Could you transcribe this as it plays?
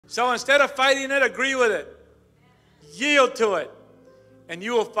So instead of fighting it, agree with it. Yield to it. And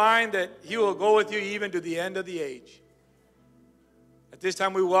you will find that he will go with you even to the end of the age. At this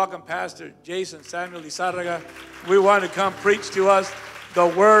time, we welcome Pastor Jason Lizarraga. We want to come preach to us the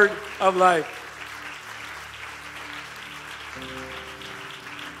word of life.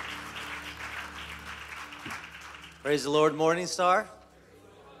 Praise the Lord, Morning Star.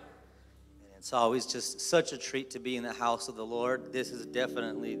 It's always just such a treat to be in the house of the Lord. This is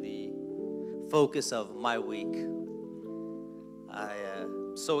definitely the focus of my week. I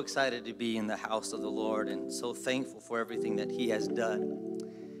am so excited to be in the house of the Lord and so thankful for everything that He has done.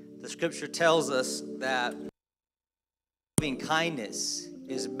 The scripture tells us that loving kindness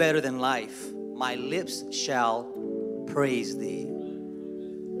is better than life. My lips shall praise Thee.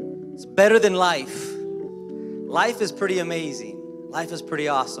 It's better than life. Life is pretty amazing. Life is pretty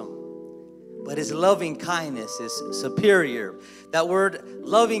awesome. But His loving kindness is superior. That word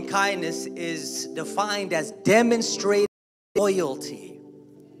loving kindness is defined as demonstrated loyalty.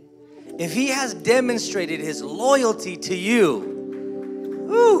 If He has demonstrated His loyalty to you,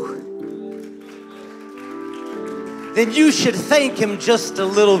 then you should thank Him just a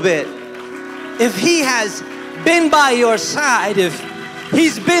little bit. If He has been by your side, if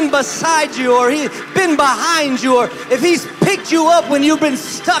He's been beside you, or He's been behind you, or if He's picked you up when you've been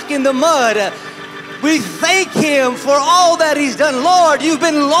stuck in the mud, we thank Him for all that He's done. Lord, you've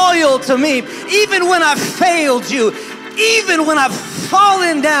been loyal to me. Even when I've failed you, even when I've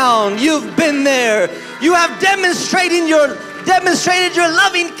fallen down, you've been there. You have demonstrated your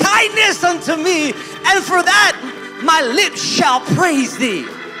loving kindness unto me, and for that my lips shall praise Thee.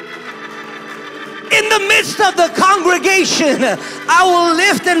 In the midst of the congregation, I will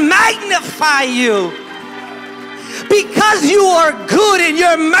lift and magnify you. Because you are good and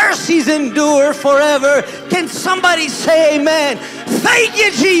your mercies endure forever. Can somebody say amen? Thank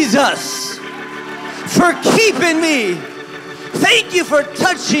you, Jesus, for keeping me. Thank you for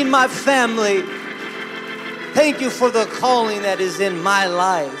touching my family. Thank you for the calling that is in my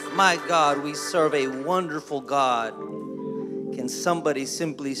life. My God, we serve a wonderful God. Can somebody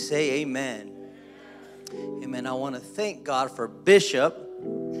simply say amen? Amen. I want to thank God for Bishop.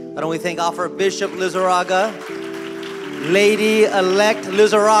 Why don't we thank God for Bishop Lizarraga, Lady-elect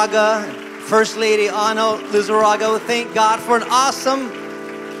Lizarraga, First Lady Anna Lizarraga. Thank God for an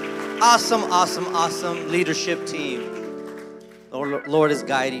awesome leadership team. The Lord is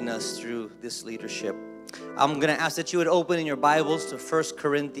guiding us through this leadership. I'm going to ask that you would open in your Bibles to 1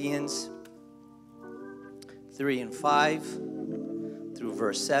 Corinthians 3 and 5 through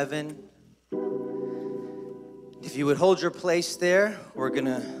verse 7. If you would hold your place there, we're going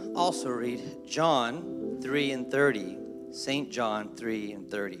to also read John 3 and 30. St. John 3 and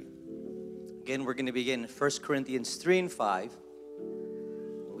 30. Again, we're going to begin 1 Corinthians 3 and 5.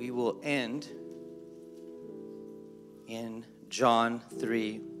 We will end in John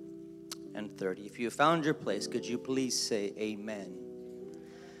 3 and 30. If you have found your place, could you please say amen?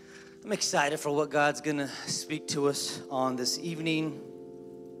 I'm excited for what God's going to speak to us on this evening.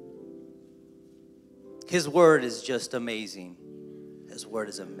 His word is just amazing. His word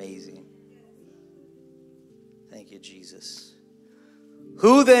is amazing. Thank you, Jesus.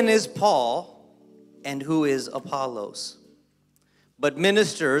 Who then is Paul, and who is Apollos? But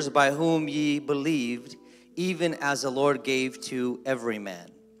ministers by whom ye believed, even as the Lord gave to every man.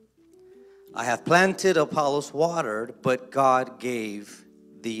 I have planted, Apollos watered, but God gave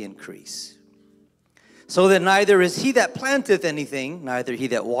the increase. So that neither is he that planteth anything, neither he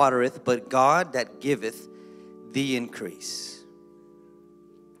that watereth, but God that giveth the increase.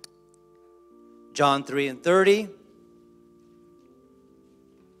 John 3 and 30.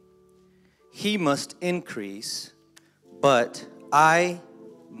 He must increase, but I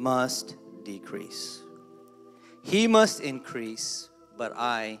must decrease. He must increase, but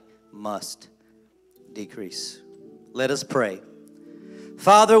I must decrease. Let us pray.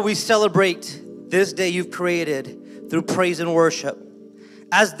 Father, we celebrate this day you've created through praise and worship.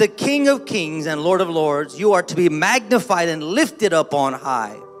 As the King of Kings and Lord of Lords, you are to be magnified and lifted up on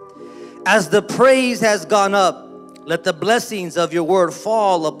high. As the praise has gone up, let the blessings of your word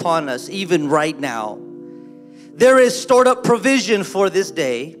fall upon us even right now. There is stored up provision for this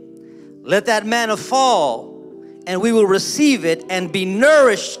day. Let that manna fall, and we will receive it and be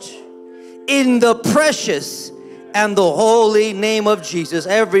nourished in the precious and the holy name of Jesus.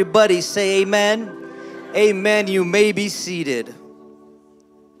 Everybody say amen. Amen. You may be seated.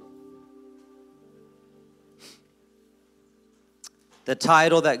 The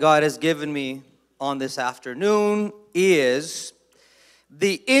title that God has given me on this afternoon is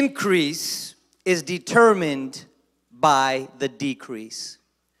The Increase is Determined by the Decrease.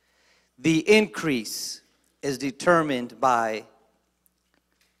 the increase is determined by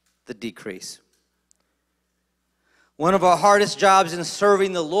the decrease. One of our hardest jobs in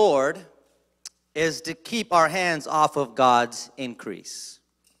serving the Lord is to keep our hands off of God's increase.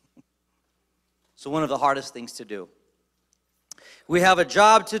 So one of the hardest things to do. We have a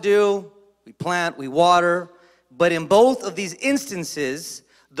job to do, we plant, we water, but in both of these instances,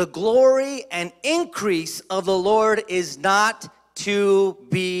 the glory and increase of the Lord is not to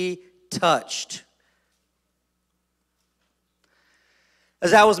be touched.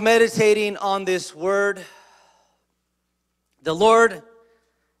 As I was meditating on this word, the Lord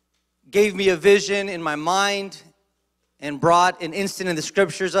gave me a vision in my mind and brought an instant in the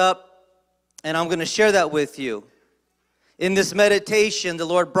scriptures up, and I'm going to share that with you. In this meditation, the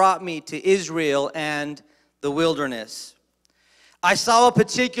Lord brought me to Israel and the wilderness. I saw a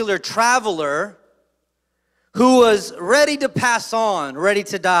particular traveler who was ready to pass on, ready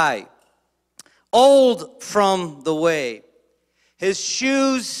to die, old from the way. His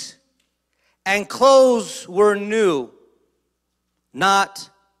shoes and clothes were new, not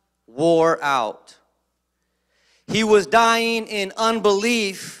wore out. He was dying in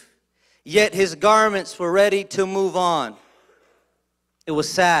unbelief, yet his garments were ready to move on. It was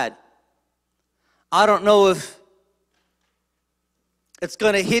sad. I don't know if it's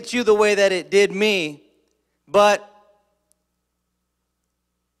going to hit you the way that it did me, but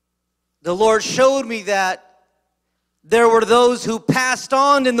the Lord showed me that there were those who passed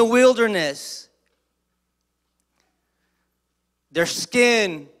on in the wilderness. Their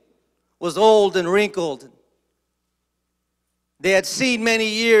skin was old and wrinkled. They had seen many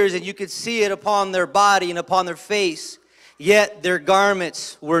years, and you could see it upon their body and upon their face, yet their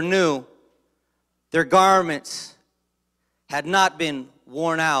garments were new. Their garments had not been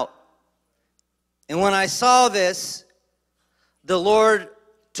worn out. And when I saw this, the Lord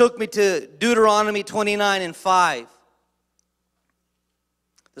took me to Deuteronomy 29:5.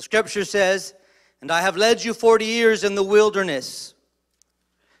 The scripture says, "And I have led you 40 years in the wilderness.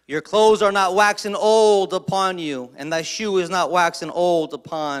 Your clothes are not waxen old upon you, and thy shoe is not waxen old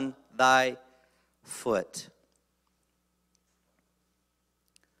upon thy foot."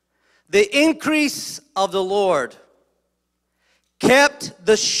 The increase of the Lord kept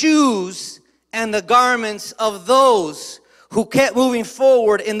the shoes and the garments of those who kept moving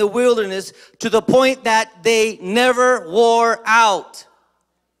forward in the wilderness to the point that they never wore out.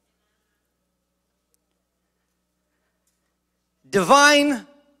 Divine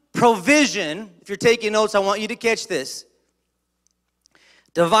provision, if you're taking notes, I want you to catch this.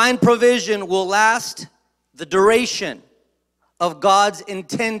 Divine provision will last the duration of God's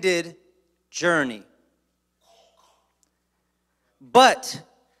intended journey. But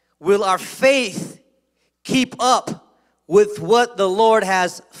will our faith keep up with what the Lord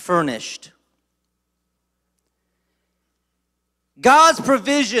has furnished? God's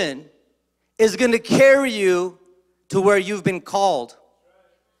provision is going to carry you to where you've been called.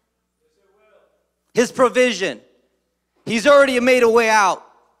 His provision. He's already made a way out.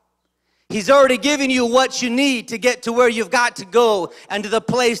 He's already given you what you need to get to where you've got to go and to the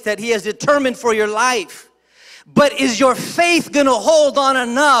place that He has determined for your life. But is your faith going to hold on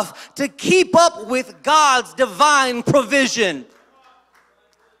enough to keep up with God's divine provision?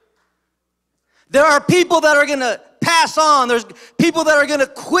 There are people that are going to pass on. There's people that are going to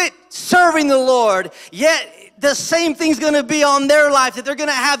quit serving the Lord, yet the same thing's going to be on their life, that they're going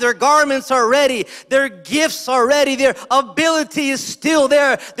to have their garments already, their gifts already, their ability is still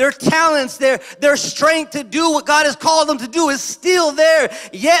there, their talents, their strength to do what God has called them to do is still there,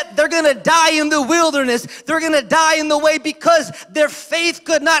 yet they're going to die in the wilderness. They're going to die in the way because their faith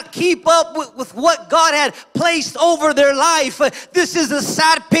could not keep up with what God had placed over their life. This is a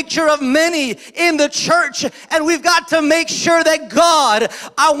sad picture of many in the church, and we've got to make sure that God,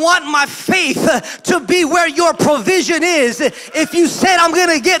 I want my faith to be where your provision is. If you said, I'm going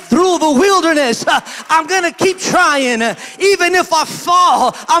to get through the wilderness, I'm going to keep trying. Even if I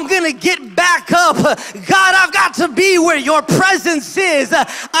fall, I'm going to get back up. God, I've got to be where your presence is.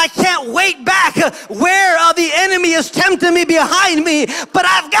 I can't wait back where the enemy is tempting me behind me, but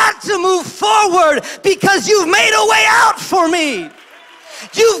I've got to move forward because you've made a way out for me.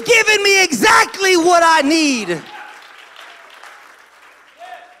 You've given me exactly what I need.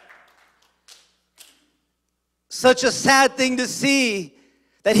 Such a sad thing to see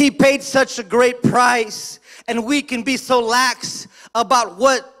that He paid such a great price, and we can be so lax about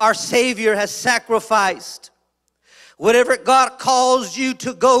what our Savior has sacrificed. Whatever God calls you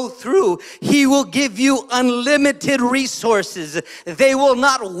to go through, He will give you unlimited resources. They will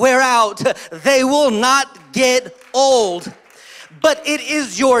not wear out. They will not get old. but it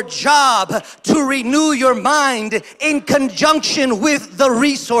is your job to renew your mind in conjunction with the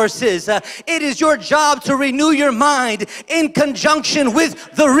resources. It is your job to renew your mind in conjunction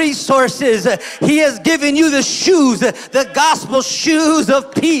with the resources. He has given you the shoes, the gospel shoes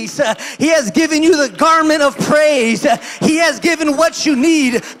of peace. He has given you the garment of praise. He has given what you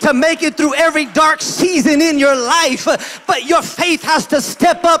need to make it through every dark season in your life. But your faith has to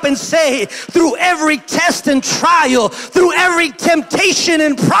step up and say, through every test and trial, through every temptation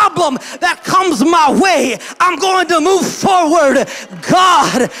and problem that comes my way, I'm going to move forward.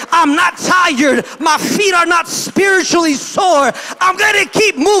 God, I'm not tired. My feet are not spiritually sore. I'm going to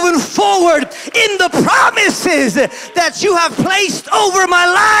keep moving forward in the promises that you have placed over my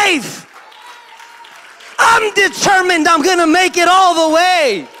life. I'm determined I'm going to make it all the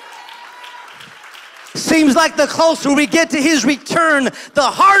way. Seems like the closer we get to his return, the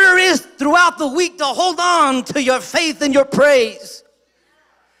harder it is throughout the week to hold on to your faith and your praise.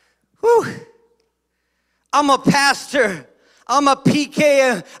 Whew. I'm a pastor. I'm a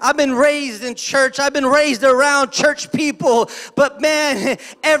PK. I've been raised in church. I've been raised around church people. But man,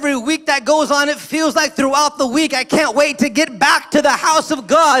 every week that goes on, it feels like throughout the week, I can't wait to get back to the house of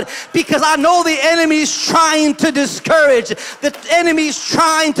God, because I know the enemy's trying to discourage. The enemy's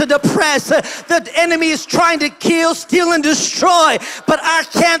trying to depress. The enemy is trying to kill, steal, and destroy. But I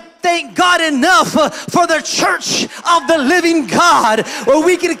can't thank God enough for the church of the living God, where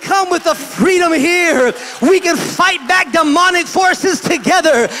we can come with the freedom here. We can fight back demonic forces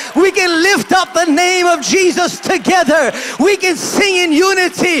together. We can lift up the name of Jesus together. We can sing in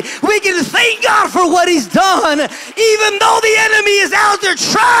unity. We can thank God for what he's done, even though the enemy is out there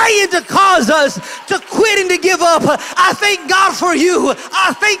trying to cause us to quit and to give up. I thank God for you.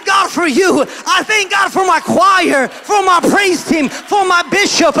 I thank God for you. I thank God for my choir, for my praise team, for my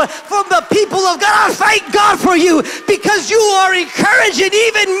bishop, from the people of God. I thank God for you, because you are encouraging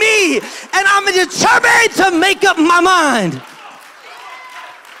even me, and I'm determined to make up my mind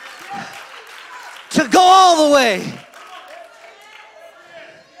to go all the way.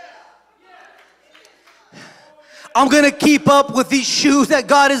 I'm going to keep up with these shoes that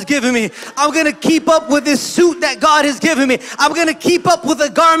God has given me. I'm going to keep up with this suit that God has given me. I'm going to keep up with the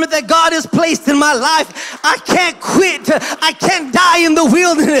garment that God has placed in my life. I can't quit. I can't die in the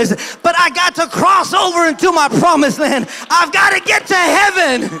wilderness, but I got to cross over into my promised land. I've got to get to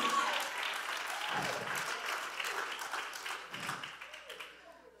heaven.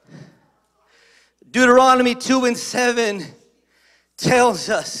 Deuteronomy 2:7 tells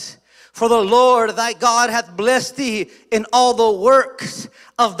us, for the Lord thy God hath blessed thee in all the works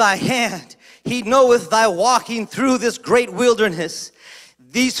of thy hand. He knoweth thy walking through this great wilderness.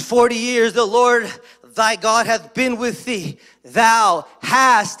 These 40 years the Lord thy God hath been with thee. Thou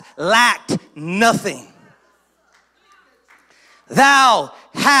hast lacked nothing. Thou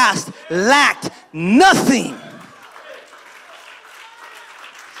hast lacked nothing.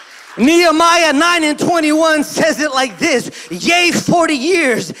 Nehemiah 9:21 says it like this: yea, 40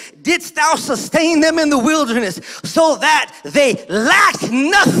 years didst thou sustain them in the wilderness, so that they lacked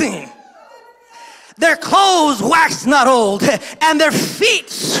nothing. Their clothes waxed not old, and their feet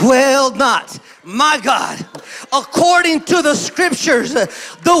swelled not. My God, according to the scriptures,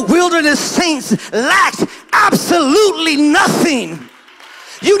 the wilderness saints lacked absolutely nothing.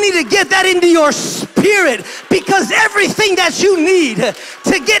 You need to get that into your spirit, because everything that you need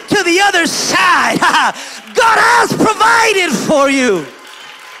to get to the other side, God has provided for you.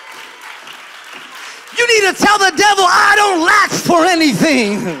 You need to tell the devil, I don't lack for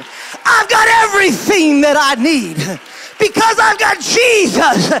anything. I've got everything that I need, because I've got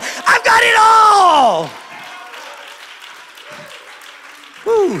Jesus. I've got it all.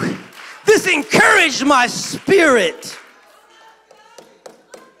 Whew. This encouraged my spirit.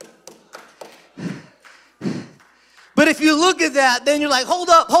 But if you look at that, then you're like, hold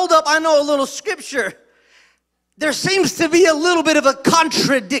up, I know a little scripture. There seems to be a little bit of a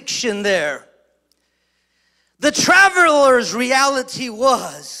contradiction there. The traveler's reality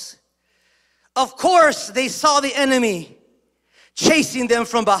was, of course, they saw the enemy chasing them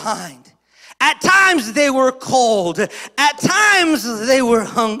from behind. At times they were cold. At times they were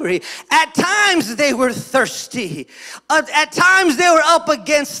hungry. At times they were thirsty. At times they were up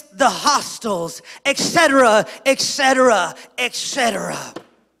against the hostiles, etc., etc., etc.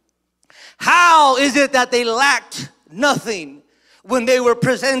 How is it that they lacked nothing when they were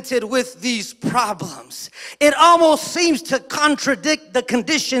presented with these problems? It almost seems to contradict the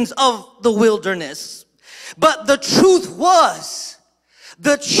conditions of the wilderness. But the truth was,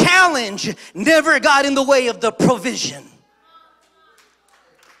 the challenge never got in the way of the provision.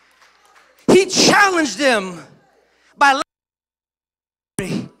 He challenged them by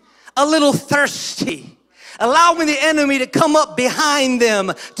a little thirsty, allowing the enemy to come up behind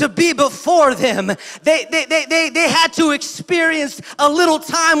them, to be before them. They had to experience a little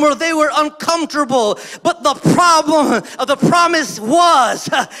time where they were uncomfortable. But the problem of the promise was,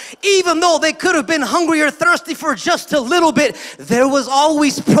 even though they could have been hungry or thirsty for just a little bit, there was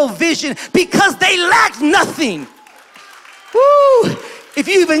always provision because they lacked nothing. Woo! If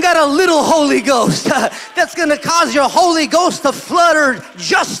you even got a little Holy Ghost, that's going to cause your Holy Ghost to flutter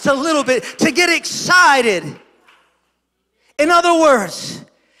just a little bit, to get excited. In other words,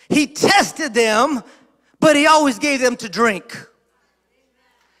 he tested them, but he always gave them to drink.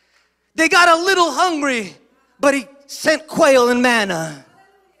 They got a little hungry, but he sent quail and manna.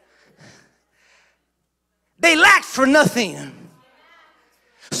 They lacked for nothing.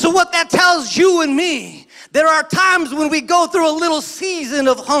 So what that tells you and me, there are times when we go through a little season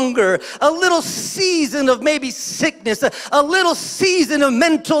of hunger, a little season of maybe sickness, a little season of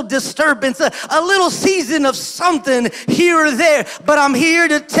mental disturbance, a little season of something here or there. But I'm here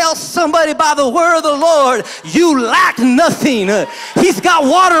to tell somebody by the word of the Lord, you lack nothing. He's got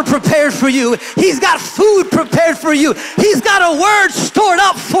water prepared for you. He's got food prepared for you. He's got a word stored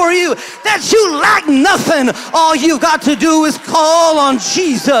up for you that you lack nothing. All you've got to do is call on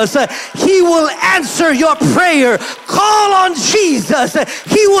Jesus. He will answer your prayer. Call on Jesus.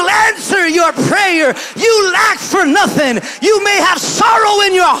 He will answer your prayer. You lack for nothing. You may have sorrow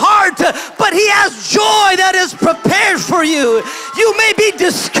in your heart, but he has joy that is prepared for you. You may be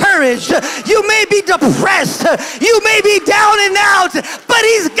discouraged. You may be depressed. You may be down and out, but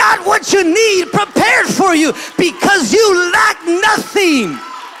he's got what you need prepared for you because you lack nothing.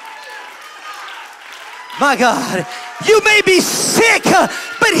 My God, you may be sick,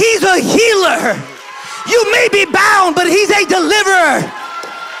 but he's a healer. You may be bound, but he's a deliverer.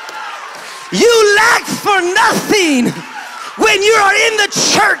 You lack for nothing. When you are in the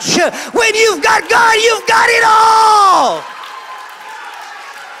church, when you've got God, you've got it all.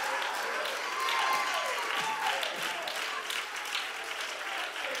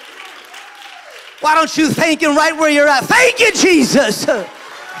 Why don't you thank him right where you're at? Thank you, Jesus.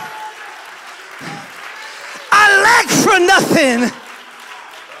 I lack for nothing.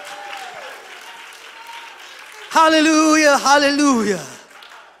 Hallelujah, hallelujah.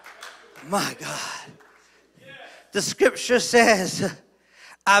 My God. The scripture says,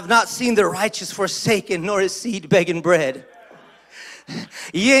 I've not seen the righteous forsaken, nor his seed begging bread.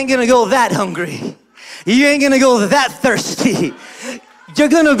 You ain't gonna go that hungry. You ain't gonna go that thirsty. You're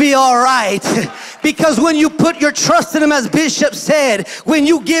gonna be all right, because when you put your trust in him, as Bishop said, when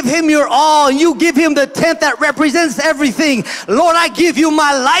you give him your all and you give him the tenth that represents everything, Lord, I give you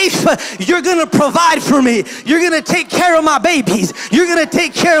my life. You're gonna provide for me. You're gonna take care of my babies. You're gonna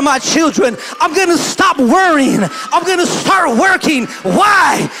take care of my children. I'm gonna stop worrying. I'm gonna start working.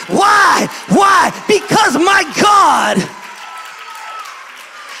 Why? Because my God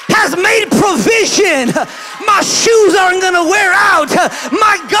has made provision. My shoes aren't gonna wear out.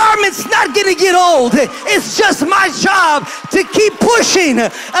 My garment's not gonna get old. It's just my job to keep pushing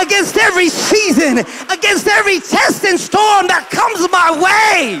against every season, against every test and storm that comes my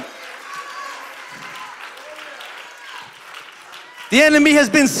way. The enemy has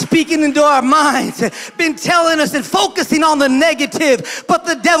been speaking into our minds, been telling us and focusing on the negative, but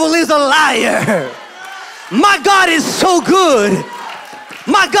the devil is a liar. My God is so good.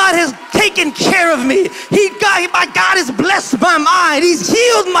 My God has taken care of me. My God has blessed my mind. He's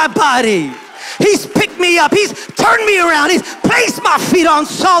healed my body. He's picked me up. He's turned me around. He's placed my feet on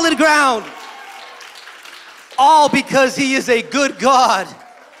solid ground. All because he is a good God.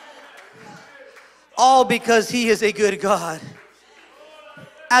 All because he is a good God.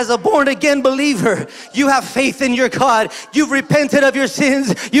 As a born-again believer, you have faith in your God. You've repented of your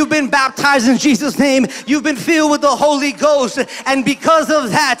sins. You've been baptized in Jesus' name. You've been filled with the Holy Ghost. And because of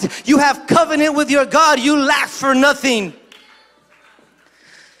that, you have covenant with your God. You lack for nothing.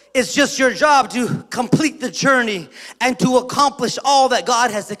 It's just your job to complete the journey and to accomplish all that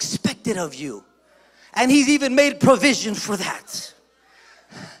God has expected of you. And he's even made provision for that.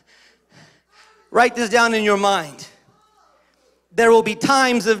 Write this down in your mind. There will be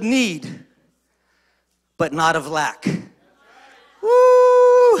times of need, but not of lack.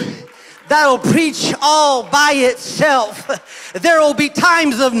 Woo! That'll preach all by itself. There will be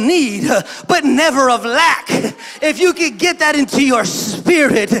times of need, but never of lack. If you could get that into your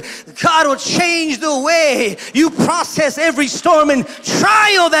spirit, God will change the way you process every storm and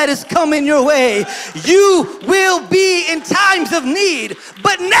trial that is coming your way. You will be in times of need,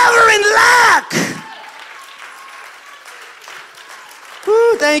 but never in lack.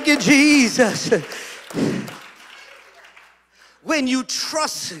 Ooh, thank you, Jesus. when you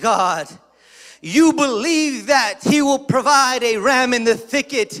trust God, you believe that He will provide a ram in the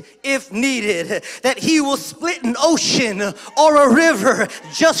thicket if needed, that He will split an ocean or a river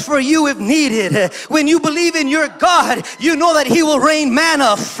just for you if needed. When you believe in your God, you know that He will rain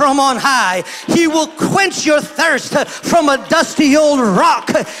manna from on high. He will quench your thirst from a dusty old rock.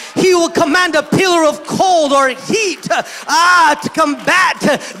 He will command a pillar of cold or heat to combat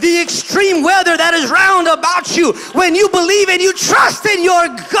the extreme weather that is round about you. When you believe and you trust in your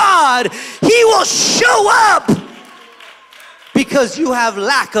God, He will show up because you have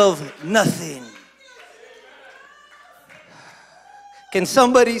lack of nothing. Can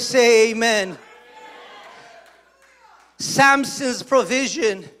somebody say amen? Samson's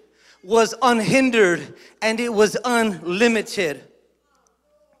provision was unhindered and it was unlimited.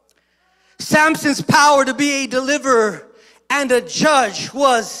 Samson's power to be a deliverer and a judge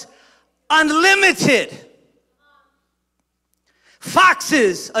was unlimited.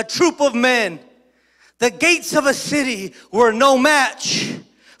 Foxes, a troop of men, the gates of a city were no match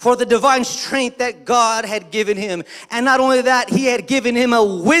for the divine strength that God had given him. And not only that, He had given him a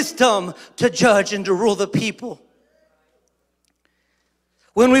wisdom to judge and to rule the people.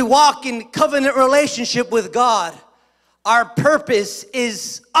 When we walk in covenant relationship with God, our purpose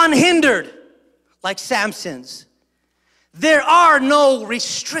is unhindered, like Samson's. There are no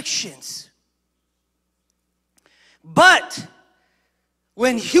restrictions. But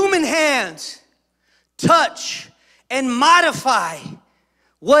when human hands touch and modify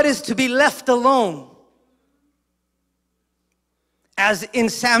what is to be left alone, as in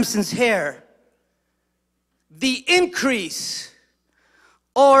Samson's hair, the increase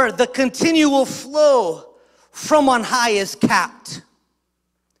or the continual flow from on high is capped.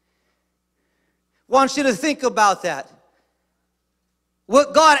 I want you to think about that.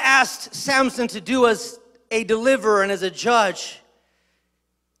 What God asked Samson to do as a deliverer and as a judge,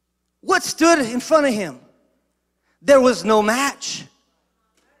 what stood in front of him? There was no match.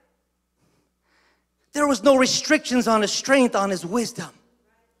 There was no restrictions on his strength, on his wisdom.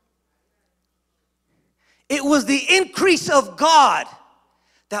 It was the increase of God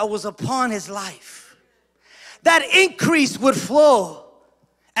that was upon his life. That increase would flow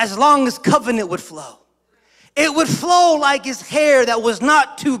as long as covenant would flow. It would flow like his hair that was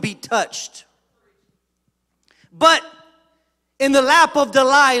not to be touched. But in the lap of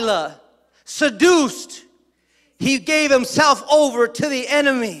Delilah, seduced, he gave himself over to the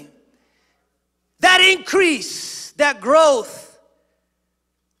enemy. That increase, that growth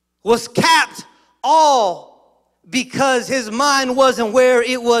was capped all because his mind wasn't where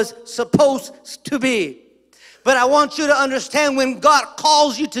it was supposed to be. But I want you to understand, when God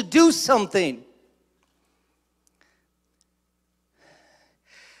calls you to do something,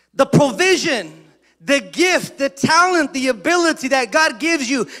 the provision, the gift, the talent, the ability that God gives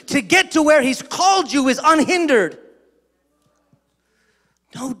you to get to where He's called you is unhindered.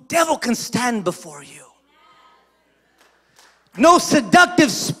 No devil can stand before you. No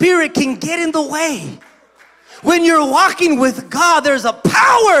seductive spirit can get in the way. When you're walking with God, there's a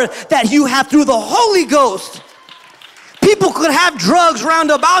power that you have through the Holy Ghost. People could have drugs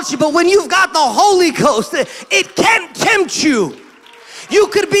round about you, but when you've got the Holy Ghost, it can't tempt you. You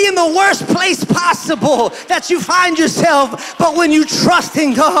could be in the worst place possible that you find yourself, but when you trust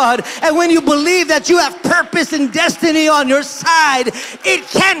in God and when you believe that you have purpose and destiny on your side, it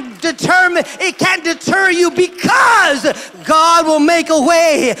can't deter you, because God will make a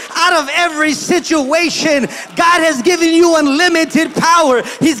way out of every situation. God has given you unlimited power.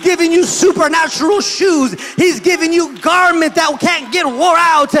 He's given you supernatural shoes. He's given you garment that can't get wore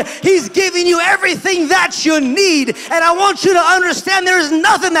out. He's given you everything that you need. And I want you to understand, there is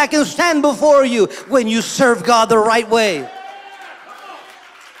nothing that can stand before you when you serve God the right way.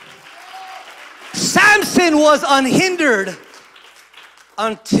 Samson was unhindered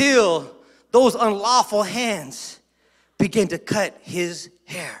until those unlawful hands began to cut his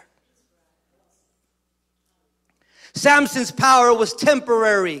hair. Samson's power was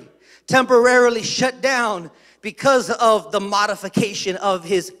temporarily shut down because of the modification of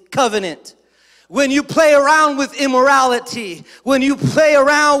his covenant. When you play around with immorality, when you play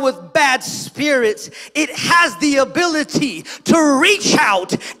around with bad spirits, it has the ability to reach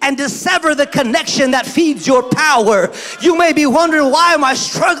out and to sever the connection that feeds your power. You may be wondering, why am I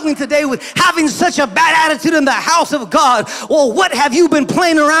struggling today with having such a bad attitude in the house of God? Well, what have you been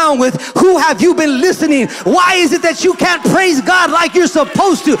playing around with? Who have you been listening? Why is it that you can't praise God like you're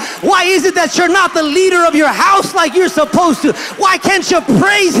supposed to? Why is it that you're not the leader of your house like you're supposed to? Why can't you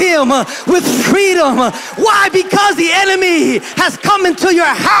praise Him with freedom? freedom. Why? Because the enemy has come into your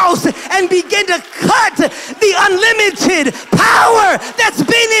house and begin to cut the unlimited power that's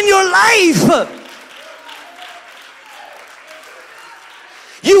been in your life.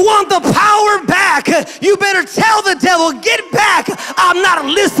 You want the power back? You better tell the devil, get back. I'm not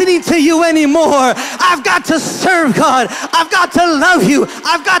listening to you anymore. I've got to serve God. I've got to love you.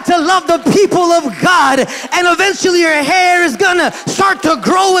 I've got to love the people of God. And eventually your hair is going to start to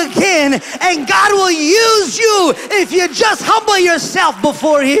grow again. And God will use you if you just humble yourself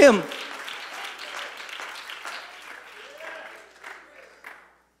before Him.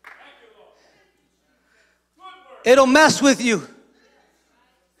 It'll mess with you.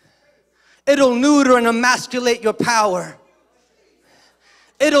 It'll neuter and emasculate your power.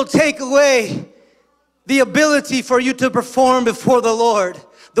 It'll take away the ability for you to perform before the Lord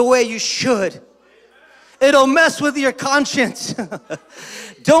the way you should. It'll mess with your conscience.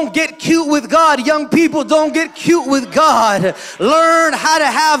 Don't get cute with God. Young people, don't get cute with God. Learn how to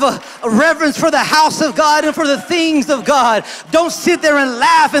have a reverence for the house of God and for the things of God. Don't sit there and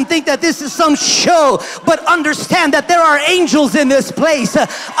laugh and think that this is some show, but understand that there are angels in this place.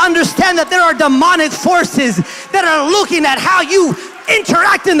 Understand that there are demonic forces that are looking at how you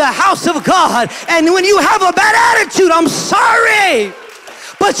interact in the house of God. And when you have a bad attitude, I'm sorry,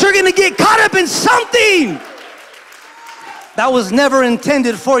 but you're going to get caught up in something that was never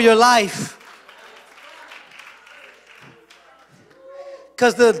intended for your life.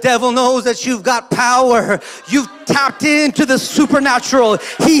 Because the devil knows that you've got power. You've tapped into the supernatural.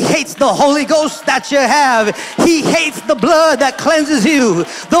 He hates the Holy Ghost that you have. He hates the blood that cleanses you,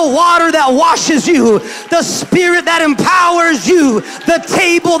 the water that washes you, the Spirit that empowers you, the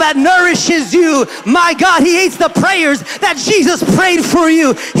table that nourishes you. My God, He hates the prayers that Jesus prayed for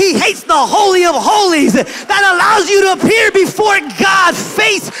you. He hates the Holy of Holies that allows you to appear before God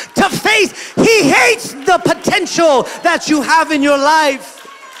face to face. He hates the potential that you have in your life.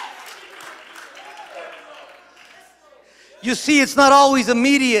 You see, it's not always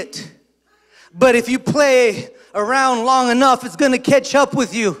immediate, but if you play around long enough, it's going to catch up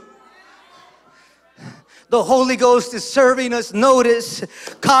with you. The Holy Ghost is serving us notice,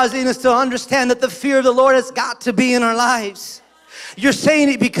 causing us to understand that the fear of the Lord has got to be in our lives. You're saying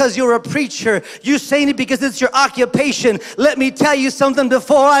it because you're a preacher. You're saying it because it's your occupation. Let me tell you something.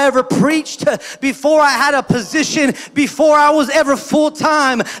 Before I ever preached, before I had a position, before I was ever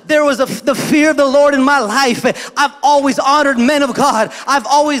full-time, there was the fear of the Lord in my life. I've always honored men of God. I've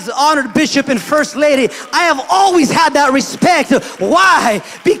always honored Bishop and First Lady. I have always had that respect. Why?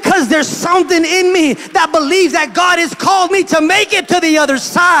 Because there's something in me that believes that God has called me to make it to the other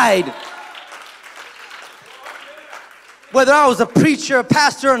side. Whether I was a preacher, a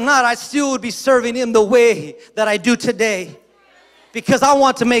pastor or not, I still would be serving Him the way that I do today. Because I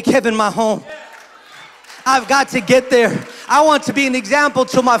want to make heaven my home. I've got to get there. I want to be an example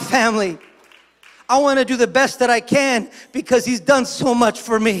to my family. I want to do the best that I can because He's done so much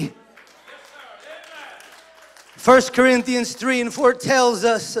for me. 1 Corinthians 3:4 tells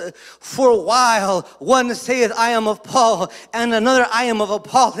us, for a while one saith, I am of Paul, and another, I am of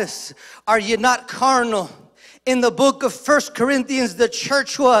Apollos. Are ye not carnal? In the book of 1 Corinthians, the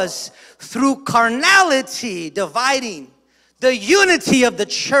church was, through carnality, dividing the unity of the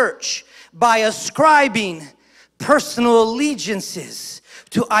church by ascribing personal allegiances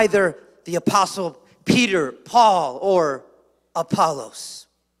to either the Apostle Peter, Paul, or Apollos.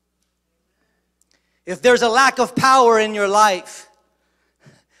 If there's a lack of power in your life,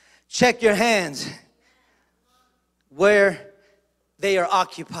 check your hands where they are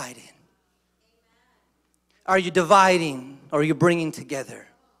occupied in. Are you dividing or are you bringing together?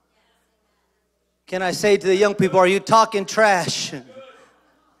 Can I say to the young people, are you talking trash?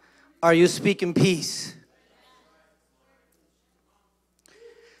 Are you speaking peace?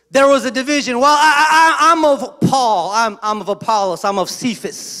 There was a division. Well, I'm of Paul. I'm of Apollos. I'm of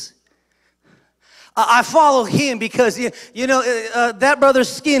Cephas. I follow him because, that brother's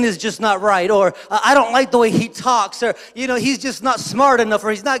skin is just not right, or I don't like the way he talks, or, he's just not smart enough, or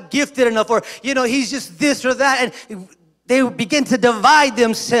he's not gifted enough, or, he's just this or that. And they begin to divide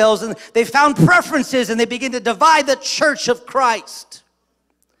themselves, and they found preferences, and they begin to divide the church of Christ.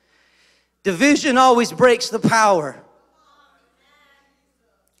 Division always breaks the power.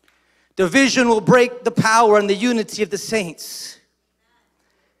 Division will break the power and the unity of the saints.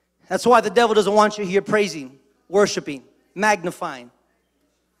 That's why the devil doesn't want you here praising, worshiping, magnifying.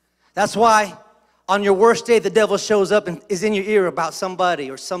 That's why on your worst day, the devil shows up and is in your ear about somebody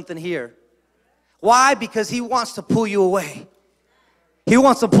or something here. Why? Because he wants to pull you away. He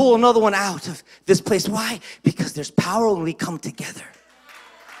wants to pull another one out of this place. Why? Because there's power when we come together.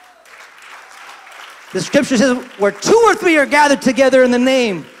 The scripture says, where 2 or 3 are gathered together in the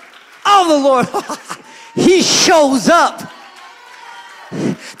name of the Lord, He shows up.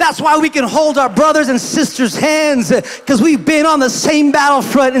 That's why we can hold our brothers and sisters' hands, because we've been on the same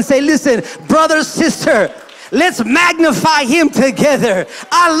battlefront, and say, listen, brother, sister, let's magnify Him together.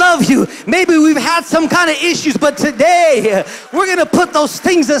 I love you. Maybe we've had some kind of issues, but today we're going to put those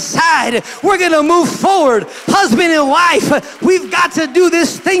things aside. We're going to move forward. Husband and wife, we've got to do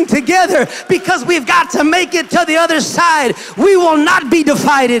this thing together, because we've got to make it to the other side. We will not be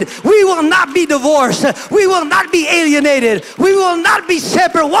divided. We will not be divorced. We will not be alienated. We will not be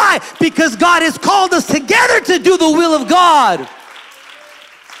separate. Why? Because God has called us together to do the will of God.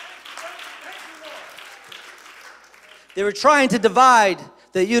 They were trying to divide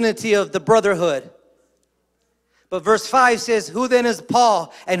the unity of the brotherhood. But verse 5 says, who then is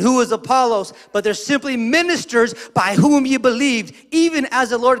Paul and who is Apollos? But they're simply ministers by whom ye believed, even as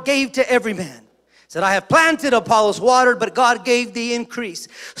the Lord gave to every man. Said, I have planted, Apollos watered, but God gave the increase.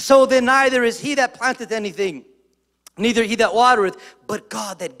 So then neither is he that planteth anything, neither he that watereth, but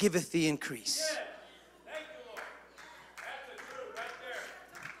God that giveth the increase. Yeah. Thank you, Lord. That's the truth right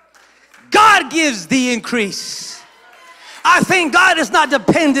there. God gives the increase. I thank God it's not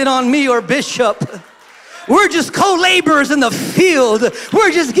dependent on me or Bishop. We're just co-laborers in the field.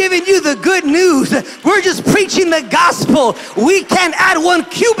 We're just giving you the good news. We're just preaching the gospel. We can't add 1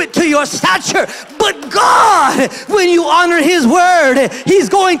 cubit to your stature. But God, when you honor His word, He's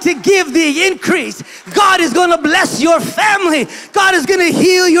going to give the increase. God is going to bless your family. God is going to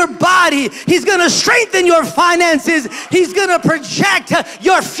heal your body. He's going to strengthen your finances. He's going to project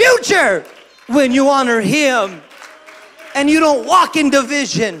your future when you honor Him. And you don't walk in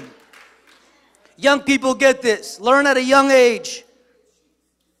division. Young people, get this. Learn at a young age.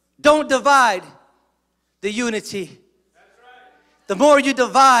 Don't divide the unity. The more you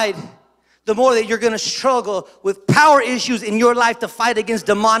divide, the more that you're going to struggle with power issues in your life to fight against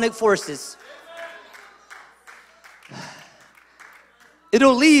demonic forces.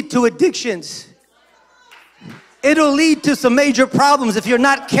 It'll lead to addictions. It'll lead to some major problems if you're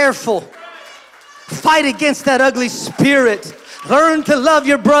not careful. Fight against that ugly spirit. Learn to love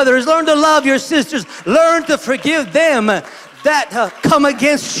your brothers. Learn to love your sisters. Learn to forgive them that come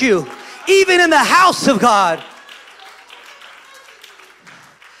against you, even in the house of God.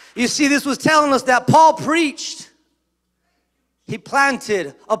 You see, this was telling us that Paul preached. He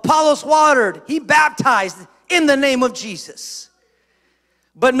planted. Apollos watered. He baptized in the name of Jesus.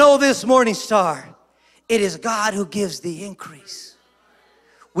 But know this, Morning Star, it is God who gives the increase.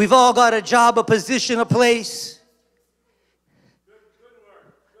 We've all got a job, a position, a place.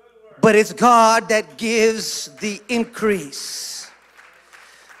 But it's God that gives the increase.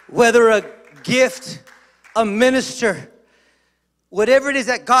 Whether a gift, a minister, whatever it is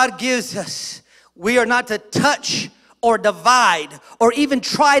that God gives us, we are not to touch or divide or even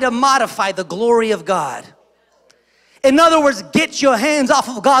try to modify the glory of God. In other words, get your hands off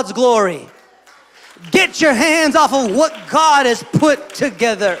of God's glory. Get your hands off of what God has put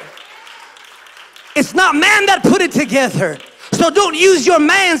together. It's not man that put it together. So don't use your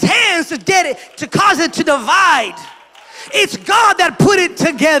man's hands to get it, to cause it to divide. It's God that put it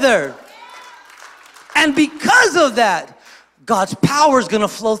together. And because of that, God's power is going to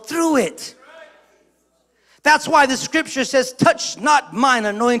flow through it. That's why the scripture says, touch not mine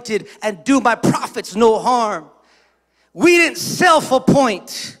anointed and do my prophets no harm. We didn't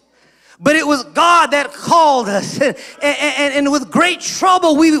self-appoint. But it was God that called us. And with great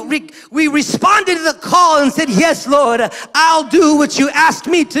trouble, we responded to the call and said, yes, Lord, I'll do what you asked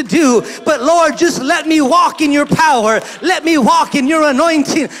me to do. But Lord, just let me walk in your power. Let me walk in your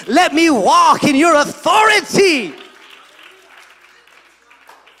anointing. Let me walk in your authority.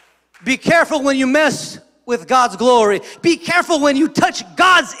 Be careful when you mess with God's glory. Be careful when you touch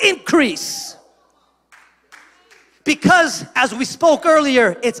God's increase. Because, as we spoke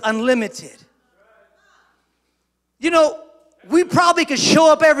earlier, it's unlimited. You know, we probably could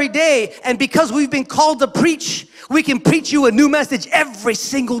show up every day, and because we've been called to preach, we can preach you a new message every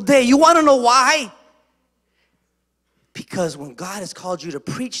single day. You want to know why? Because when God has called you to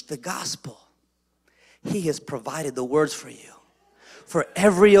preach the gospel, He has provided the words for you. For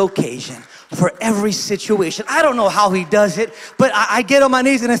every occasion, for every situation. I don't know how He does it, but I get on my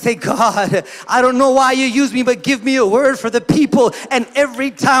knees and I say, God, I don't know why you use me, but give me a word for the people. And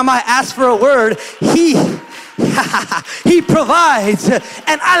every time I ask for a word, He He provides,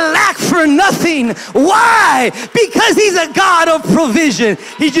 and I lack for nothing. Why? Because He's a God of provision.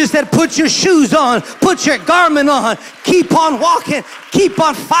 He just said, put your shoes on, put your garment on, keep on walking, keep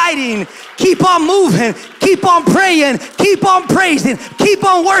on fighting, keep on moving, keep on praying, keep on praising, keep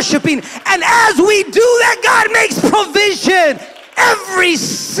on worshiping. And as we do that, God makes provision every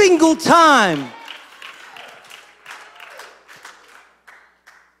single time.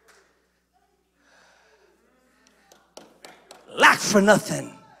 Lack for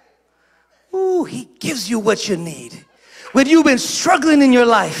nothing. Ooh, He gives you what you need. When you've been struggling in your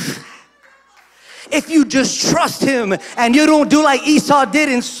life, if you just trust Him and you don't do like Esau did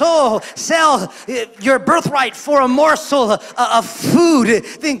and sell your birthright for a morsel of food,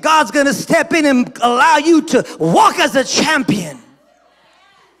 then God's gonna step in and allow you to walk as a champion.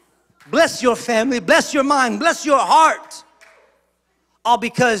 Bless your family, bless your mind, bless your heart. All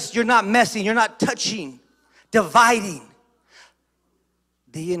because you're not messing, you're not touching, dividing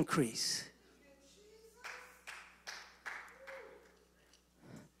the increase.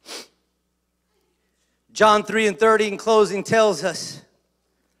 John 3:30 in closing tells us,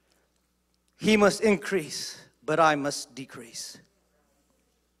 He must increase, but I must decrease.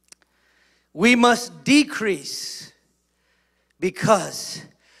 We must decrease because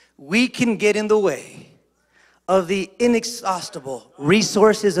we can get in the way of the inexhaustible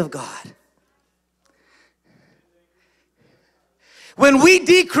resources of God. When we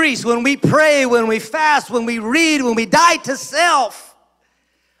decrease, when we pray, when we fast, when we read, when we die to self,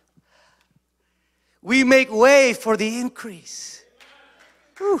 we make way for the increase.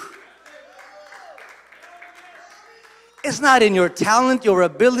 Whew. It's not in your talent, your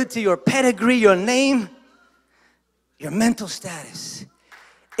ability, your pedigree, your name, your mental status.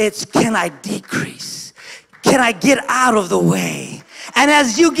 It's, can I decrease? Can I get out of the way? And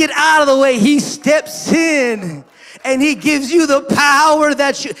as you get out of the way, He steps in and He gives you the power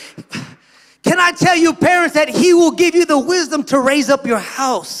that you... Can I tell you, parents, that He will give you the wisdom to raise up your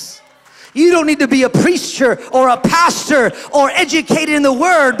house. You don't need to be a preacher or a pastor or educated in the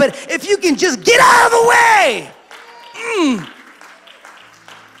Word, but if you can just get out of the way.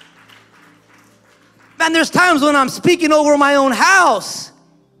 Man, there's times when I'm speaking over my own house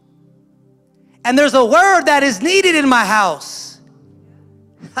and there's a word that is needed in my house.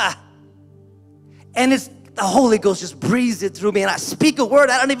 And it's the Holy Ghost just breathes it through me, and I speak a word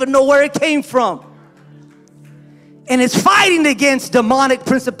I don't even know where it came from. And it's fighting against demonic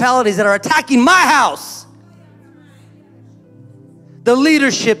principalities that are attacking my house. The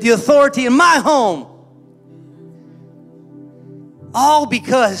leadership, the authority in my home. All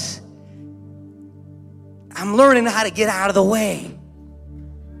because I'm learning how to get out of the way.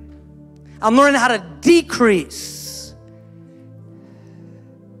 I'm learning how to decrease.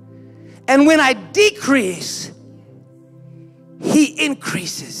 And when I decrease, He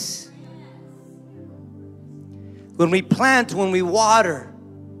increases. When we plant, when we water,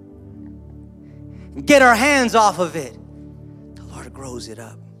 get our hands off of it, the Lord grows it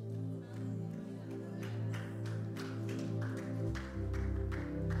up.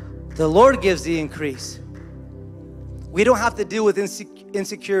 The Lord gives the increase. We don't have to deal with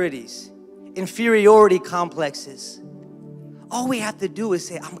insecurities, inferiority complexes. All we have to do is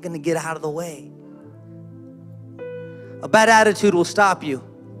say, I'm going to get out of the way. A bad attitude will stop you.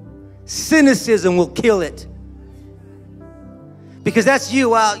 Cynicism will kill it. Because that's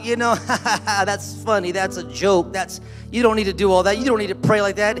you. Well, you know, that's funny. That's a joke. You don't need to do all that. You don't need to pray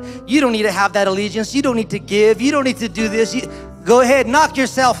like that. You don't need to have that allegiance. You don't need to give. You don't need to do this. Go ahead, knock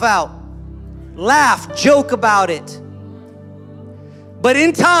yourself out. Laugh, joke about it. But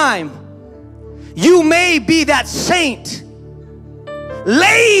in time, you may be that saint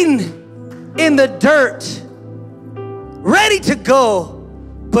laying in the dirt, ready to go,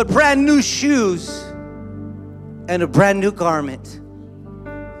 put brand new shoes and a brand new garment.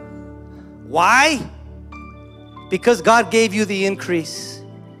 Why? Because God gave you the increase.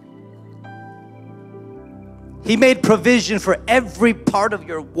 He made provision for every part of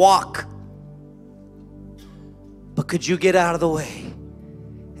your walk. But could you get out of the way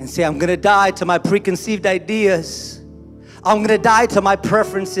and say, I'm gonna die to my preconceived ideas. I'm gonna die to my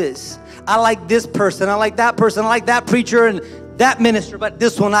preferences. I like this person, I like that person, I like that preacher and that minister, but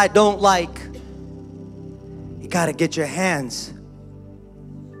this one I don't like. You gotta get your hands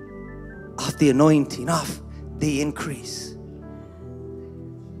off the anointing, off the increase.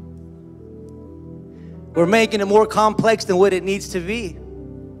 We're making it more complex than what it needs to be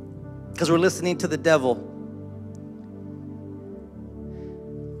because we're listening to the devil.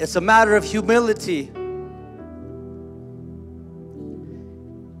 It's a matter of humility.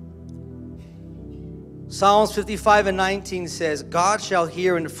 Psalms 55:19 says, God shall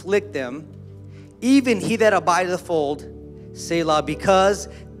hear and afflict them, even he that abideth of old, Selah, because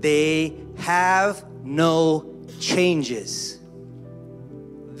they have no changes.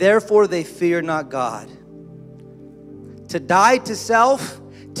 Therefore they fear not God. To die to self,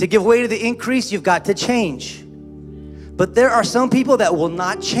 to give way to the increase, you've got to change. But there are some people that will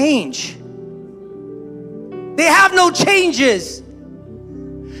not change. They have no changes.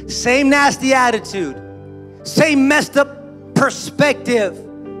 Same nasty attitude. Same messed up perspective.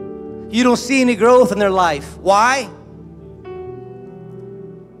 You don't see any growth in their life. Why?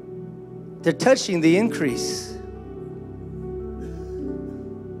 They're touching the increase.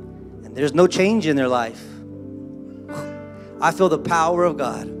 And there's no change in their life. I feel the power of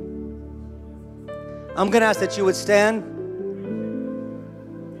God. I'm going to ask that you would stand.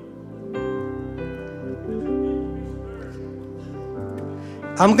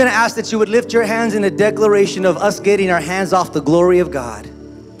 I'm going to ask that you would lift your hands in a declaration of us getting our hands off the glory of God.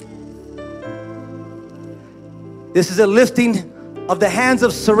 This is a lifting of the hands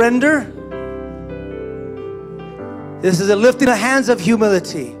of surrender. This is a lifting of hands of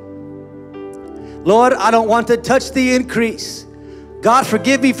humility. Lord, I don't want to touch the increase. God,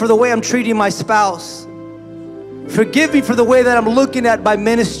 forgive me for the way I'm treating my spouse. Forgive me for the way that I'm looking at my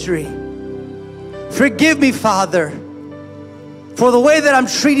ministry. Forgive me, Father, for the way that I'm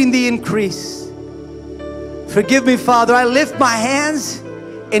treating the increase. Forgive me, Father. I lift my hands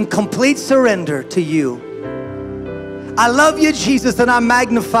in complete surrender to you. I love you, Jesus, and I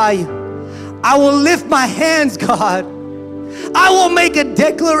magnify you. I will lift my hands, God. I will make a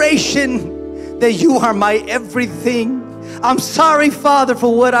declaration that you are my everything. I'm sorry, Father,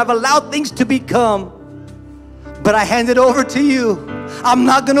 for what I've allowed things to become, but I hand it over to you. I'm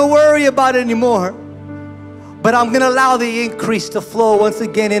not going to worry about it anymore, but I'm going to allow the increase to flow once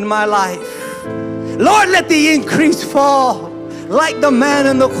again in my life. Lord, let the increase fall like the man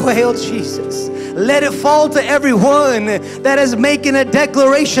and the quail, Jesus. Let it fall to everyone that is making a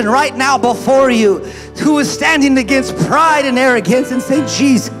declaration right now before you, who is standing against pride and arrogance and say,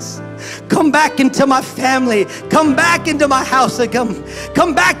 Jesus, come back into my family. Come back into my house.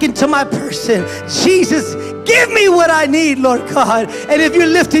 Come back into my person. Jesus, give me what I need, Lord God. And if you're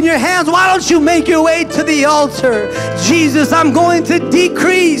lifting your hands, why don't you make your way to the altar? Jesus, I'm going to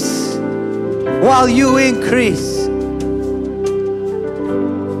decrease while you increase.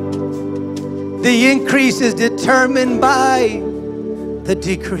 The increase is determined by the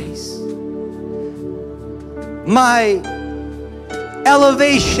decrease. My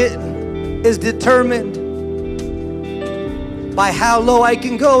elevation is determined by how low I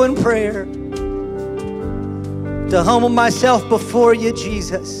can go in prayer. To humble myself before you,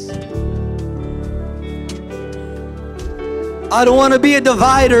 Jesus. I don't want to be a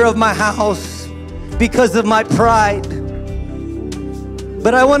divider of my house because of my pride,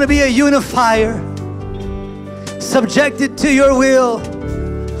 but I want to be a unifier, subjected to your will,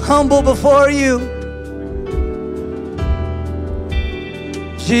 humble before you.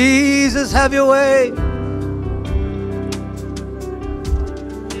 Jesus, have your way.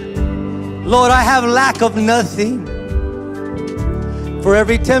 Lord, I have lack of nothing. For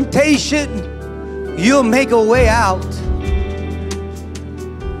every temptation, you'll make a way out.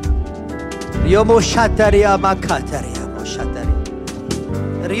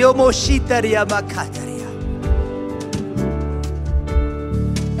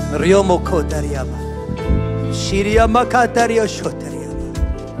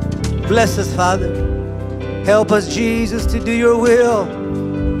 Bless us, Father. Help us, Jesus, to do your will.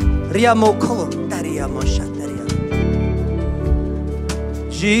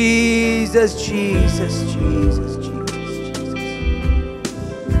 Jesus, Jesus, Jesus, Jesus, Jesus.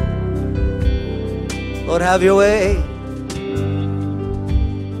 Lord, have your way.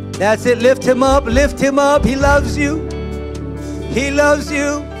 That's it. Lift him up. Lift him up. He loves you. He loves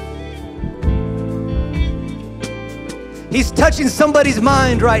you. He's touching somebody's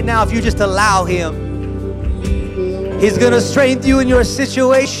mind right now if you just allow him. He's going to strengthen you in your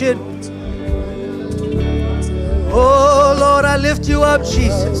situation. Oh, Lord, I lift you up,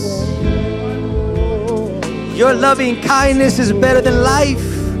 Jesus. Your loving kindness is better than life.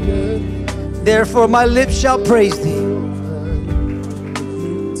 Therefore, my lips shall praise thee.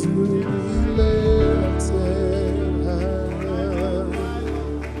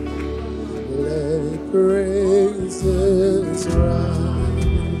 Praises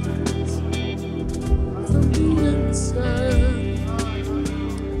rise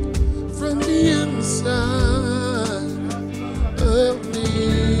from the inside of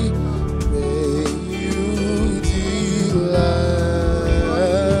me. May you delight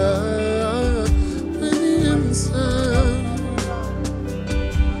when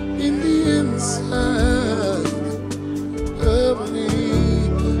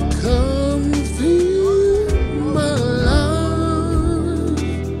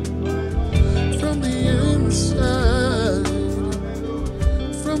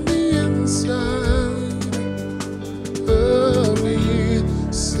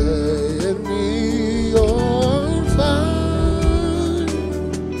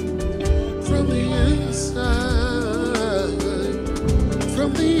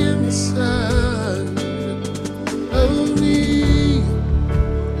beside of me.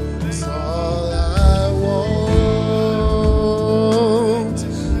 It's all I want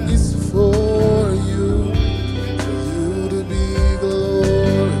is for you to be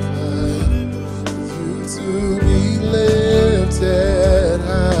glorified, for you to be lifted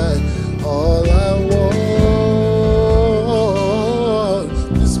high. All I want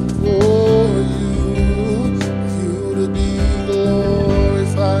is for you to be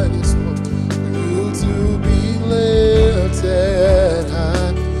glorified, yes, Lord, for you to be lifted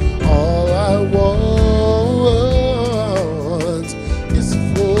high. All I want is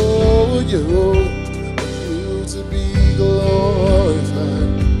for you to be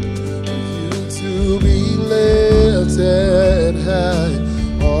glorified, for you to be lifted high.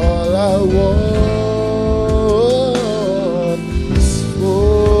 All I want is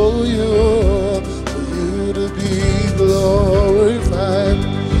for you to be glorified,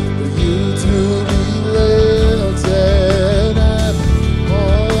 for you to be lifted high.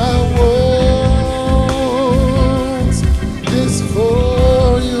 All I want is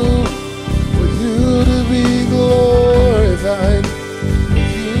for you to be glorified, for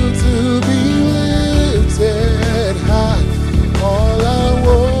you to be lifted high. All I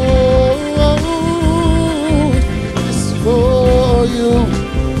want is for you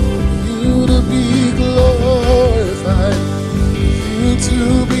to be glorified, for you to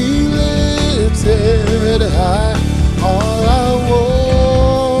be lifted high. All I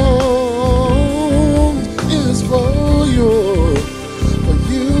want is for you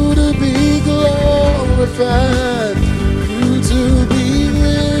to be glorified, for you to be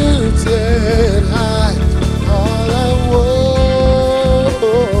lifted high. All I want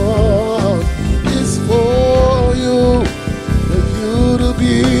is for you to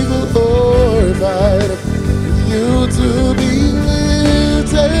be glorified, for you to be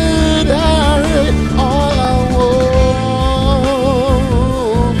lifted high. All I want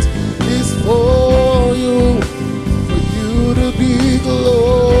is for you to be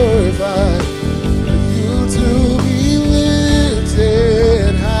glorified, for you to be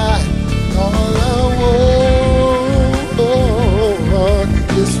lifted high. All I want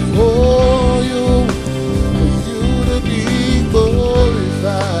is for you to be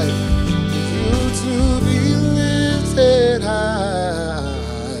glorified, for you to be lifted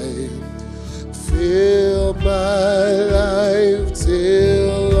high. Fill my life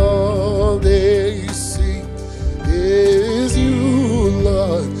till all they see is you,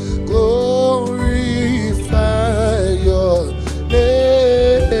 Lord. Glorify your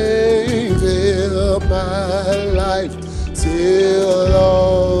name. Fill my life till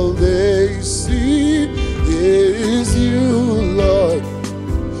all they see is you, Lord.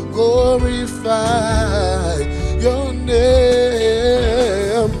 Glorify your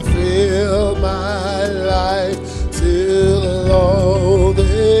name. Fill my life till all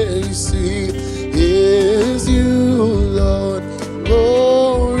they see is you, Lord.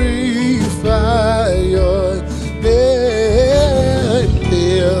 Glorify your name.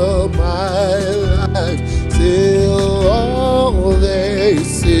 Fill my life till all they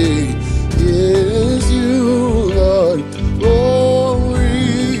see is you, Lord. Glorify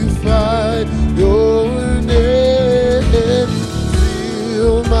your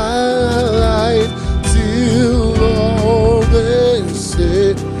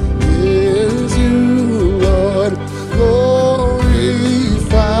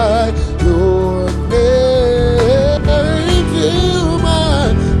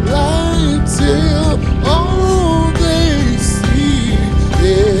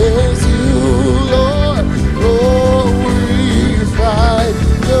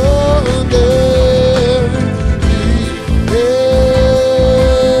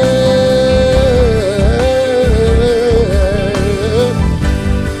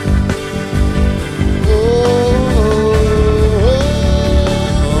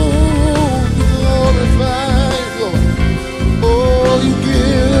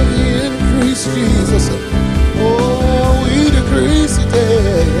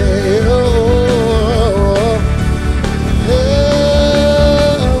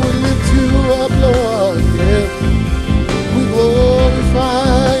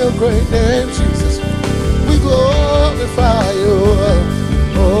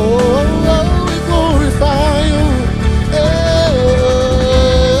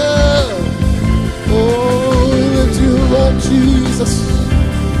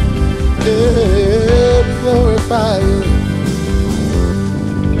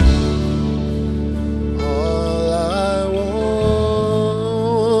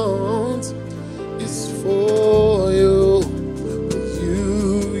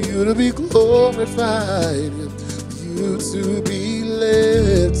to be glorified, you to be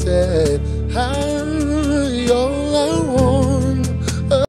lifted